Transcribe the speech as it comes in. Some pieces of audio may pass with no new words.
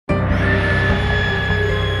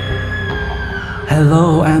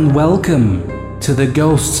Hello and welcome to the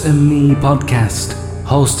Ghosts and Me podcast,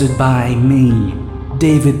 hosted by me,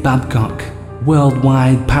 David Babcock,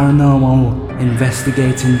 worldwide paranormal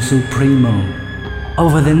investigating supremo.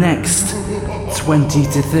 Over the next 20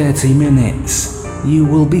 to 30 minutes, you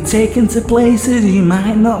will be taken to places you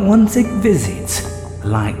might not want to visit,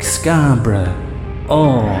 like Scarborough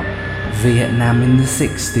or Vietnam in the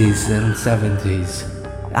 60s and 70s.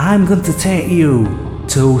 I'm going to take you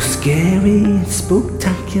to scary,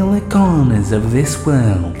 spooktacular corners of this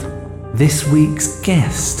world. This week's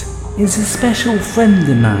guest is a special friend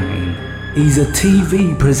of mine. He's a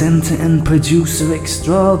TV presenter and producer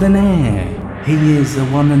extraordinaire. He is the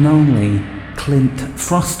one and only Clint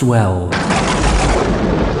Frostwell.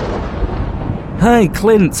 Hi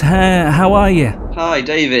Clint, how are you? Hi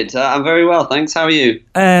David, I'm very well, thanks. How are you?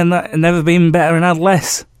 Never been better and had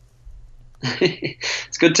less.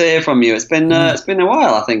 It's good to hear from you. It's been a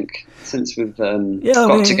while, I think, since we've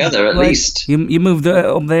got together. At least you moved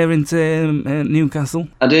up there into Newcastle.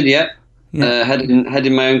 I did, yeah.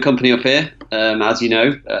 Heading my own company up here, as you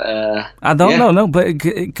know. I don't know, but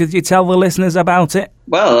could you tell the listeners about it?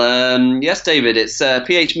 Well, yes, David. It's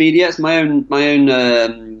PH Media. It's my own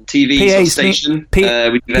TV station. We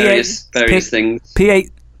do various things.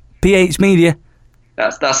 PH Media.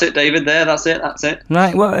 That's it, David. That's it.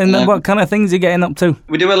 Right. Well, and what kind of things are you getting up to?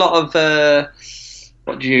 We do a lot of a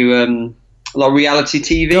lot of reality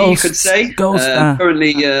TV, you could say.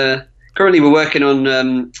 Currently, we're working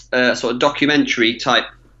on a sort of documentary type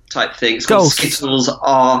thing. It's called Skittles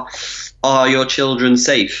Are Your Children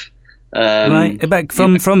Safe? Right.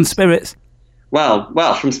 From Spirits.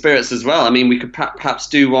 Well, from Spirits as well. I mean, we could perhaps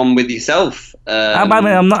do one with yourself. I'm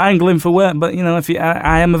not angling for work, but if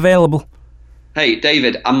I am available. Hey,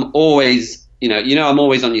 David, I'm always, I'm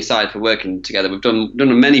always on your side for working together. We've done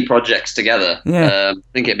many projects together. Yeah. I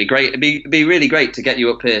think it'd be great. It'd be really great to get you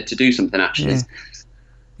up here to do something. Actually, yeah.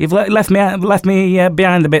 You've left me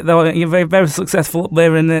behind a bit, though. You're very, very successful up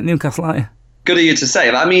there in Newcastle, aren't you? Good of you to say.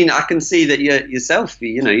 But I mean, I can see that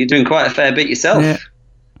you're doing quite a fair bit yourself.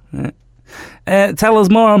 Yeah. Tell us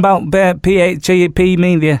more about PHP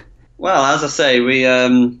Media. Well, as I say,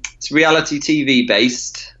 it's reality TV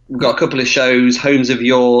based. We've got a couple of shows, Homes of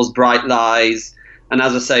Yours, Bright Lies, and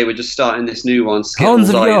as I say, we're just starting this new one, Homes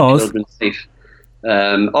of Yours? Safe.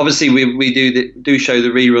 Obviously, we do show the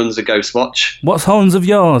reruns of Ghostwatch. What's Homes of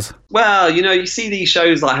Yours? Well, you see these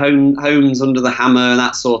shows like Homes Under the Hammer and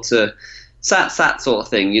that sort of sort of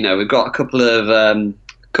thing. We've got a couple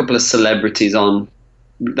of celebrities on.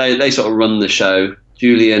 They sort of run the show,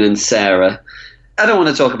 Julian and Sarah. I don't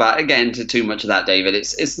want to get into too much of that, David.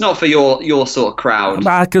 It's not for your sort of crowd.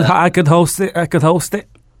 I could host it.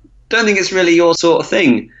 Don't think it's really your sort of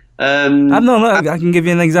thing. I can give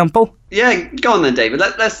you an example. Yeah, go on then, David.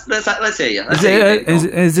 Let's hear you.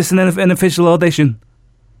 Is this an official audition?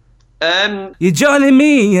 You're joining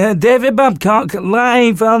me, David Babcock,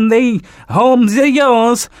 live on the Homes of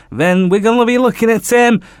Yours. Then we're going to be looking at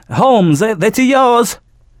homes that are yours.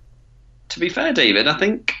 To be fair, David, I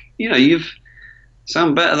think you've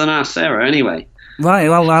sound better than our Sarah anyway. Right,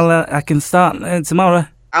 well, I can start tomorrow.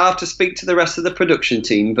 I'll have to speak to the rest of the production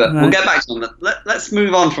team, but We'll get back to them. Let's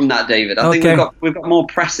move on from that, David. I think we've got more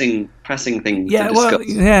pressing things to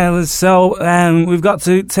discuss. So we've got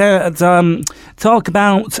to talk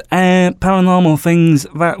about paranormal things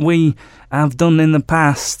that we have done in the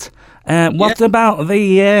past. What about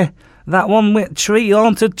that one with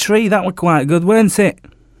haunted tree? That was quite good, weren't it?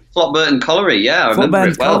 Flockburton Colliery, yeah, I remember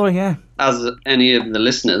it well. Colliery, yeah. As any of the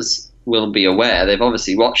listeners will be aware, they've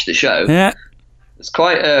obviously watched the show. Yeah, it's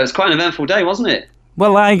quite an eventful day, wasn't it?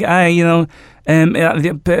 Well,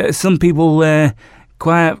 some people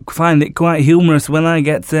find it quite humorous when I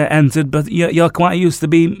get entered, but you're quite used to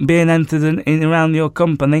being entered in around your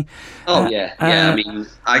company. Oh yeah. I mean,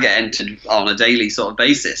 I get entered on a daily sort of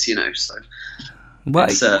basis, so. Well,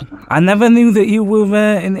 I never knew that you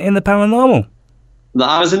were in the paranormal. That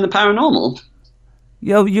I was in the paranormal?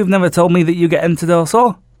 You've never told me that you get entered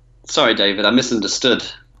also. Sorry, David, I misunderstood.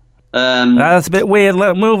 That's a bit weird.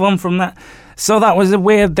 Let's move on from that. So that was a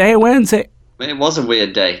weird day, weren't it? It was a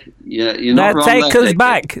weird day. You're not wrong.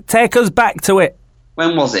 Take us back to it.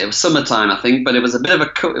 When was it? It was summertime, I think, but it was a bit of a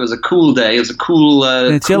cool day. It was a cool,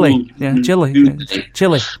 chilly.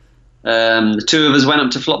 Chilly. The two of us went up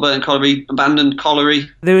to Flockburton Colliery, abandoned colliery.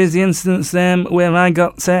 There is the instance where I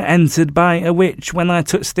got entered by a witch when I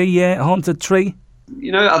touched the haunted tree.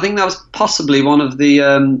 I think that was possibly one of the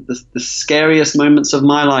scariest moments of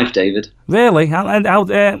my life, David. Really?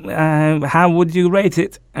 How would you rate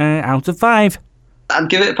it out of 5? I'd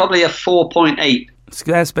give it probably a 4.8.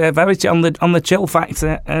 Squarespace, very on the chill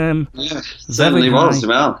factor. Yeah, certainly was.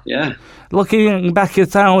 Well, yeah. Looking back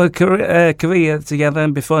at our career together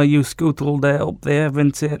before you scootled up there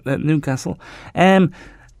into Newcastle,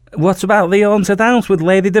 what about the haunted house with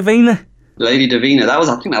Lady Davina? Lady Davina, I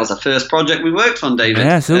think that was the first project we worked on, David.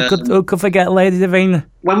 Yes, who could forget Lady Davina?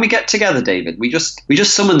 When we get together, David, we just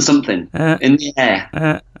summon something in the air.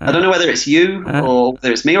 I don't know whether it's you or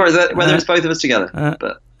whether it's me or whether it's both of us together.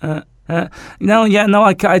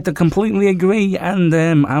 I completely agree, and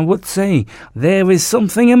I would say there is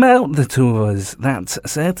something about the two of us that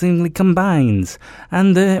certainly combines,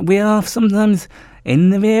 and we are sometimes in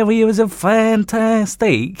the areas of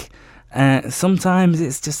fantastic. Sometimes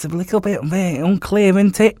it's just a little bit unclear,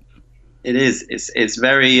 isn't it? It is. It's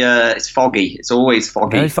very. It's foggy. It's always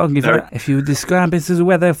foggy. Very foggy. If you would describe it as a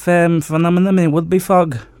weather phenomenon, it would be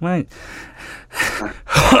fog. Right.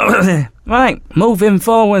 Right. Moving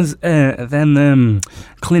forwards, then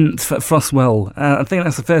Clint Frostwell. I think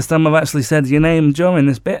that's the first time I've actually said your name during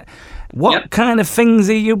this bit. What kind of things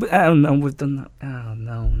are you? Oh no, we've done that. Oh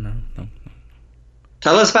no.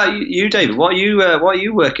 Tell us about you, David. What are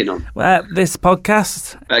you working on? This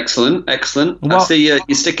podcast. Excellent. I see you're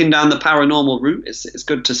sticking down the paranormal route. It's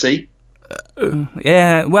good to see.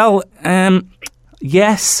 Yeah. Well,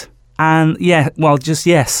 yes, and yeah. Well, just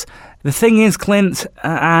yes. The thing is, Clint,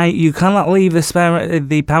 you cannot leave the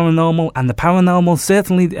paranormal, and the paranormal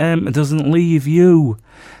certainly doesn't leave you.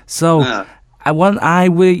 So.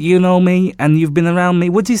 You know me, and you've been around me.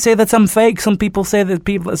 Would you say that I'm fake? Some people say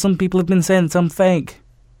that some people have been saying that I'm fake.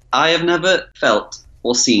 I have never felt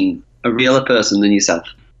or seen a realer person than yourself.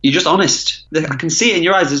 You're just honest. I can see it in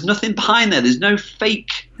your eyes. There's nothing behind there. There's no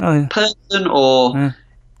fake person or...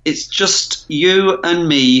 It's just you and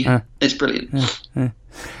me. It's brilliant.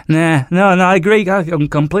 No, I agree. I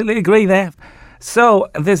completely agree there. So,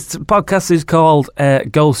 this podcast is called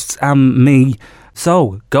Ghosts and Me.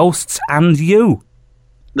 So, ghosts and you.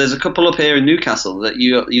 There's a couple up here in Newcastle that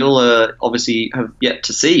you'll obviously have yet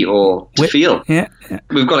to see or to feel. Yeah.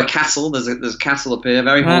 We've got a castle. There's a castle up here, a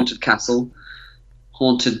very haunted castle,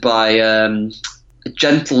 haunted by a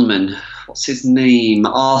gentleman. What's his name?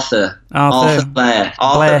 Arthur Blair.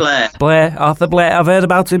 Arthur Blair. I've heard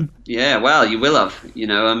about him. Yeah, well, you will have.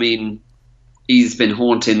 He's been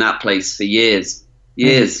haunting that place for years.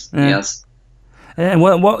 Yes.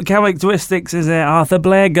 What characteristics has Arthur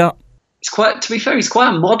Blair got? To be fair, he's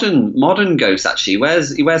quite a modern ghost. Actually, he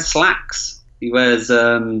wears slacks. He wears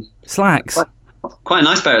slacks. Quite a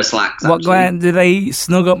nice pair of slacks. What do they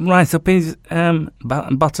snug up right up his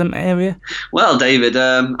bottom area? Well, David,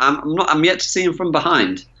 I'm yet to see him from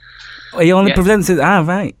behind. He only presents it.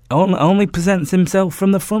 Right. Only presents himself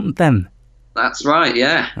from the front then. That's right,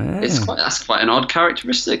 yeah. That's quite an odd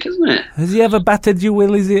characteristic, isn't it? Has he ever battered you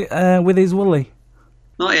with his woolly?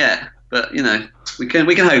 Not yet, but we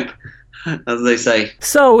can hope, as they say.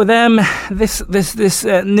 So this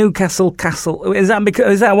Newcastle castle, is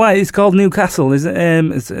that why it's called Newcastle? Is it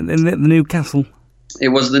the Newcastle? It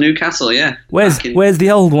was the Newcastle, yeah. Where's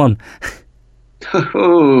the old one?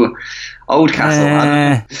 Oh, old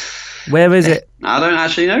castle. Where is it? I don't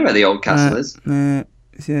actually know where the old castle is. Yeah,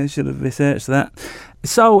 I should have researched that.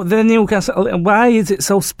 So, the Newcastle, why is it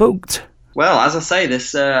so spooked? Well, as I say,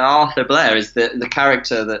 this Arthur Blair is the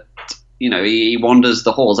character that, he wanders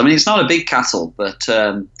the halls. I mean, it's not a big castle, but,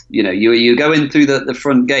 you go in through the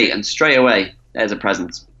front gate and straight away, there's a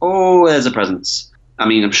presence. Oh, there's a presence. I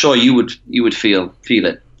mean, I'm sure you would feel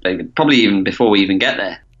it, David, probably even before we even get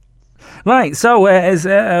there. Right, so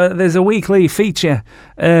there's a weekly feature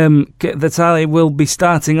that I will be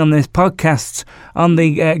starting on this podcast, on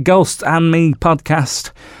the Ghost and Me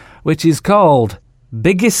podcast, which is called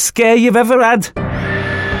Biggest Scare You've Ever Had.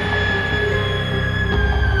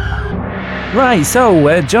 Right,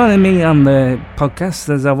 so joining me on the podcast,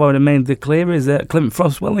 as I've already made it clear, is Clint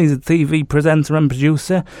Frostwell. He's a TV presenter and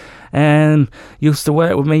producer, and used to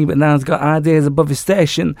work with me, but now he's got ideas above his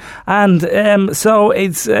station. And so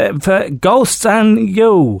it's for Ghosts and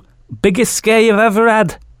You, biggest scare you've ever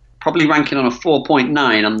had. Probably ranking on a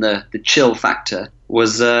 4.9 on the chill factor. It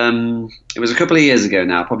was a couple of years ago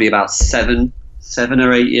now, probably about 7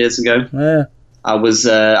 or 8 years ago. Yeah. I was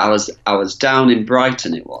down in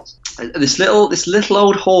Brighton. It was this little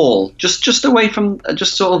old hall, just away from,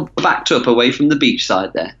 just sort of backed up away from the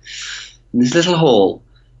beachside there. In this little hall,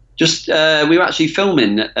 we were actually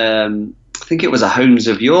filming. I think it was a Homes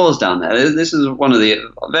of Yours down there. This is one of the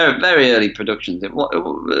very, very early productions. It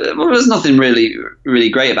was nothing really, really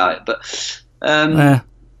great about it, but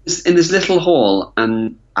in this little hall,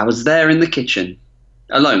 and I was there in the kitchen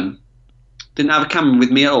alone. Didn't have a camera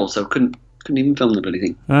with me at all, so couldn't even film the bloody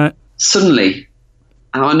thing. Right. Suddenly,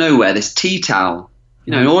 out of nowhere, this tea towel,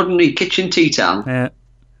 an ordinary kitchen tea towel, it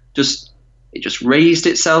just raised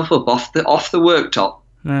itself up off the worktop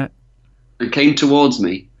and came towards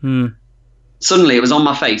me. Suddenly, it was on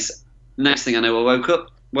my face. Next thing I know, I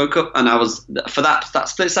woke up, and I was, for that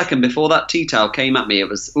split second before that tea towel came at me, it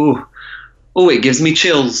was, it gives me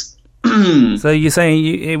chills. So you're saying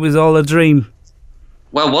it was all a dream?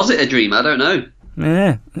 Well, was it a dream? I don't know.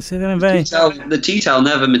 Yeah, it's very. The tea towel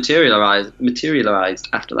never materialized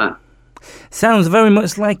after that. Sounds very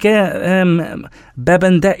much like a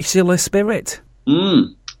Bebendexula spirit.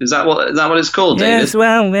 Is that what it's called, David? Yes,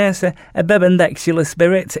 well, yes. A Bebendexula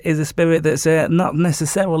spirit is a spirit that's not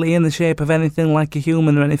necessarily in the shape of anything like a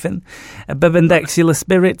human or anything. A Bebendexula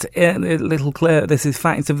spirit, little Claire, this is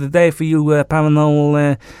fact of the day for you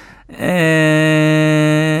paranormal...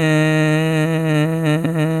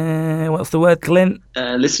 what's the word, Clint?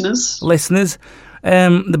 Listeners.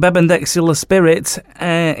 The Bebendexula spirit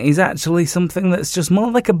is actually something that's just more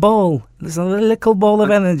like a ball. There's a little ball of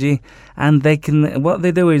energy, and what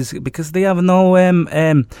they do is, because they have no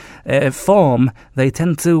form, they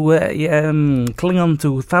tend to cling on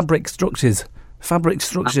to fabric structures.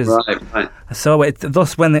 Right. So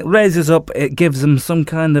thus, when it raises up, it gives them some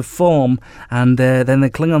kind of form, and then they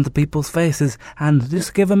cling onto people's faces and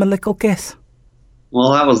just give them a little kiss.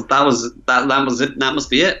 Well, that was it. That must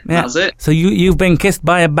be it. Yeah. That's it. So you've been kissed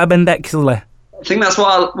by a Bebendexula. I think that's what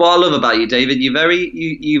I love about you, David. You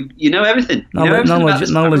know everything.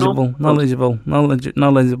 Knowledgeable.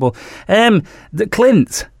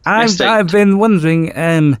 Clint, I've been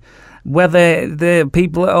wondering whether the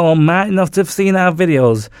people at home might not have seen our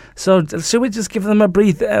videos. So should we just give them a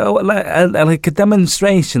brief, like a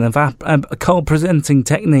demonstration of our co-presenting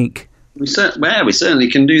technique? We certainly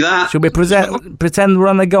can do that. Should we pretend we're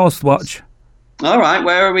on a ghost watch? All right.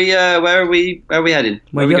 Where are we heading?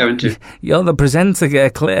 Where are we going to? You're the presenter,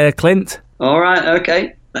 Clint. All right.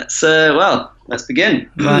 Okay. Let's begin.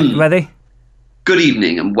 Right. Ready? Good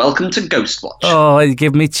evening and welcome to Ghost Watch. Oh, you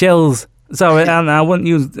give me chills. Sorry, I wouldn't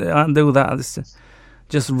do that. It's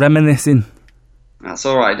just reminiscing. That's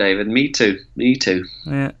all right, David. Me too.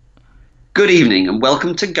 Yeah. Good evening and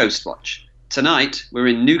welcome to Ghost Watch. Tonight we're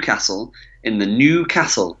in Newcastle, in the New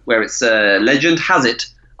Castle, where it's legend has it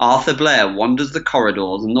Arthur Blair wanders the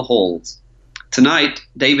corridors and the halls. Tonight,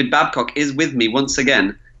 David Babcock is with me once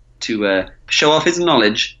again to show off his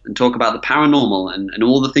knowledge and talk about the paranormal and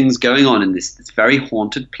all the things going on in this very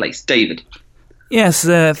haunted place. David. Yes,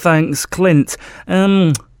 thanks, Clint.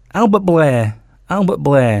 Albert Blair.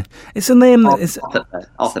 It's a name that is...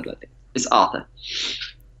 Arthur Blair. It's Arthur.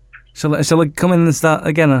 Shall I come in and start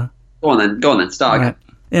again? Go on then. Start again.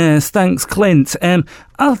 Yes, thanks, Clint.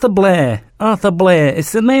 Arthur Blair.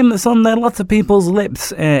 It's the name that's on a lot of people's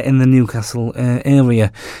lips in the Newcastle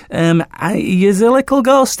area. He is a little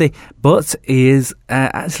ghosty, but he is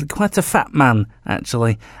actually quite a fat man,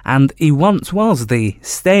 actually. And he once was the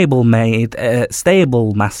stable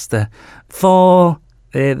master for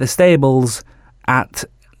the stables at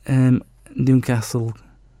Newcastle.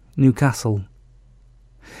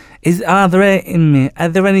 Are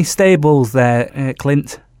there any stables there,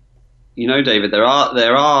 Clint? David, there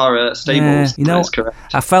are stables. That's correct.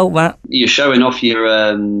 I felt that. You're showing off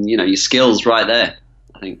your skills right there,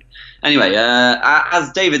 I think. Anyway,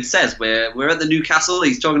 as David says, we're at the Newcastle.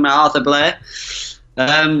 He's talking about Arthur Blair.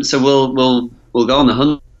 So we'll go on the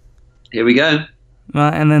hunt. Here we go.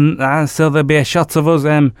 Right, and then so there'll be a shot of us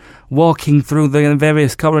walking through the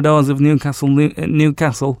various corridors of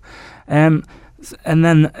Newcastle. And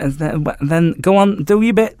then go on, do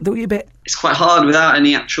your bit. It's quite hard without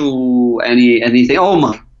anything. Oh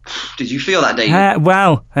my! Did you feel that, David?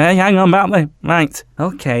 Hang on about me. Right.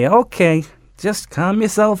 Okay. Just calm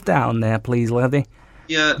yourself down there, please, laddie.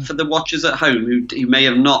 Yeah, for the watchers at home who may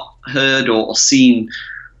have not heard or seen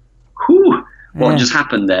what just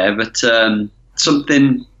happened there, but there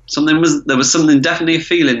was definitely a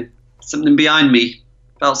feeling, something behind me.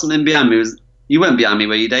 Felt something behind me. You weren't behind me,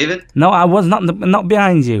 were you, David? No, I was not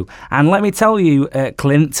behind you. And let me tell you,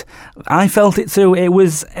 Clint, I felt it too. It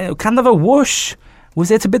was kind of a whoosh.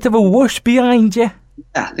 Was it a bit of a whoosh behind you?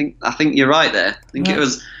 Yeah, I think you're right there. I think it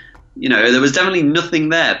was, there was definitely nothing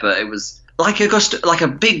there, but it was like a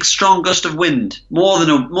big, strong gust of wind, more than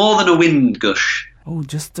a wind gush.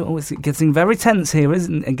 It's getting very tense here,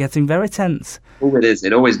 isn't it? Getting very tense. Oh, it is.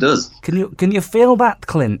 It always does. Can you feel that,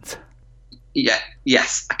 Clint? Yeah.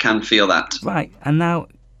 Yes, I can feel that. Right, and now,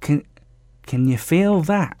 can you feel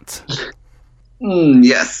that?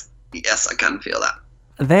 Yes, I can feel that.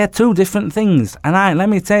 They're two different things, and let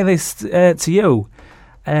me say this to you.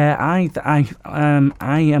 I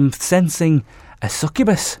am sensing a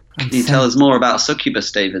succubus. Can you tell us more about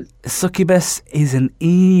succubus, David? Succubus is an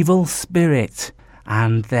evil spirit,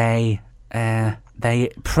 and they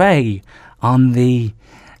prey on the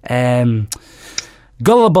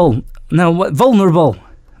vulnerable.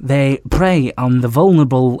 They prey on the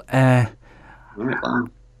vulnerable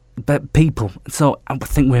but people. So I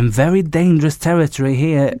think we're in very dangerous territory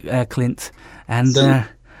here, Clint. And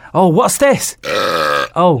oh, what's this?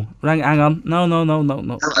 Oh, hang on. No.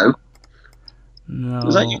 Hello. No.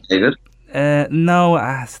 Was that you, David? No,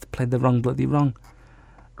 I played the bloody wrong.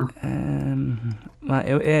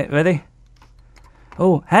 Right, ready?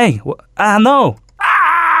 Oh, hey! No!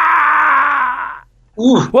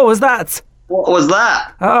 Ooh. What was that? What was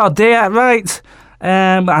that? Oh dear! Right,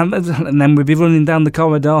 and then we'd be running down the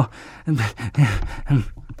corridor.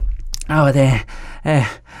 Oh dear! I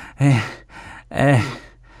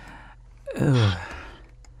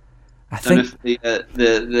think if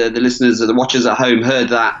the listeners or the watchers at home heard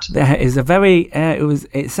that. There is a very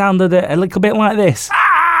it sounded a little bit like this.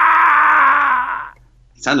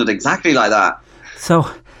 It sounded exactly like that. So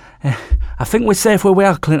I think we're safe where we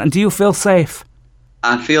are, Clint. And do you feel safe?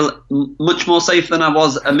 I feel much more safe than I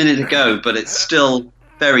was a minute ago, but it's still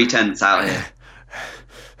very tense out here.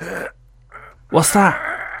 What's that?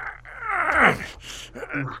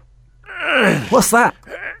 What's that?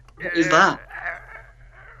 What is that?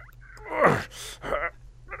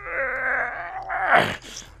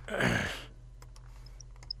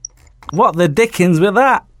 What the dickens with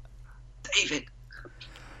that? David.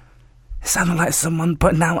 It sounded like someone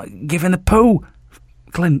giving a poo.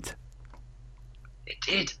 Clint. It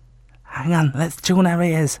did. Hang on, let's tune our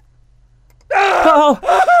ears. I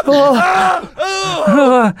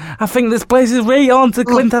think this place is really haunted,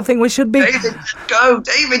 Clint. I think we should be... David, go!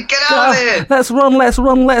 David, get out of here! Let's run!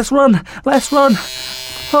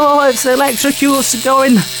 Oh, it's electrocutes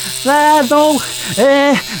going. There, no.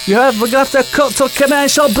 We're going to have to cut to a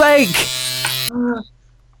commercial break.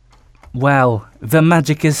 Well, the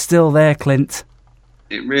magic is still there, Clint.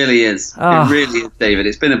 It really is. Oh. It really is, David.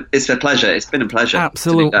 It's a pleasure. It's been a pleasure.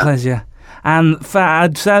 Absolute pleasure. And I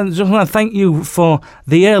just want to thank you for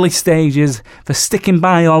the early stages, for sticking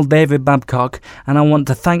by old David Babcock, and I want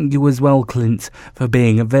to thank you as well, Clint, for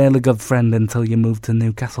being a very good friend until you moved to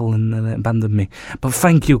Newcastle and abandoned me. But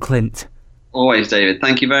thank you, Clint. Always, David.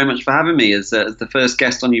 Thank you very much for having me as the first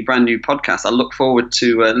guest on your brand new podcast. I look forward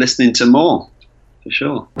to listening to more, for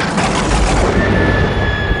sure.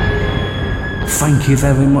 Thank you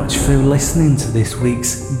very much for listening to this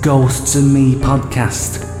week's Ghosts and Me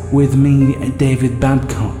podcast with me, David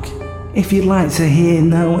Babcock. If you'd like to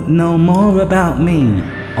know more about me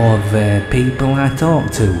or the people I talk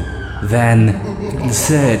to, then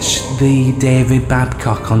search the David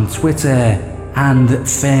Babcock on Twitter and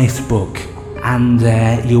Facebook, and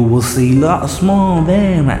you will see lots more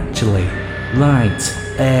there actually. Right,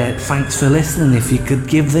 thanks for listening. If you could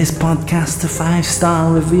give this podcast a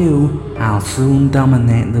 5-star review, I'll soon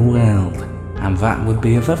dominate the world, and that would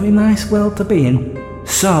be a very nice world to be in.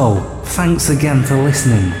 So, thanks again for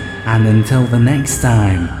listening, and until the next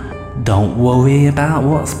time, don't worry about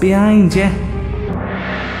what's behind you.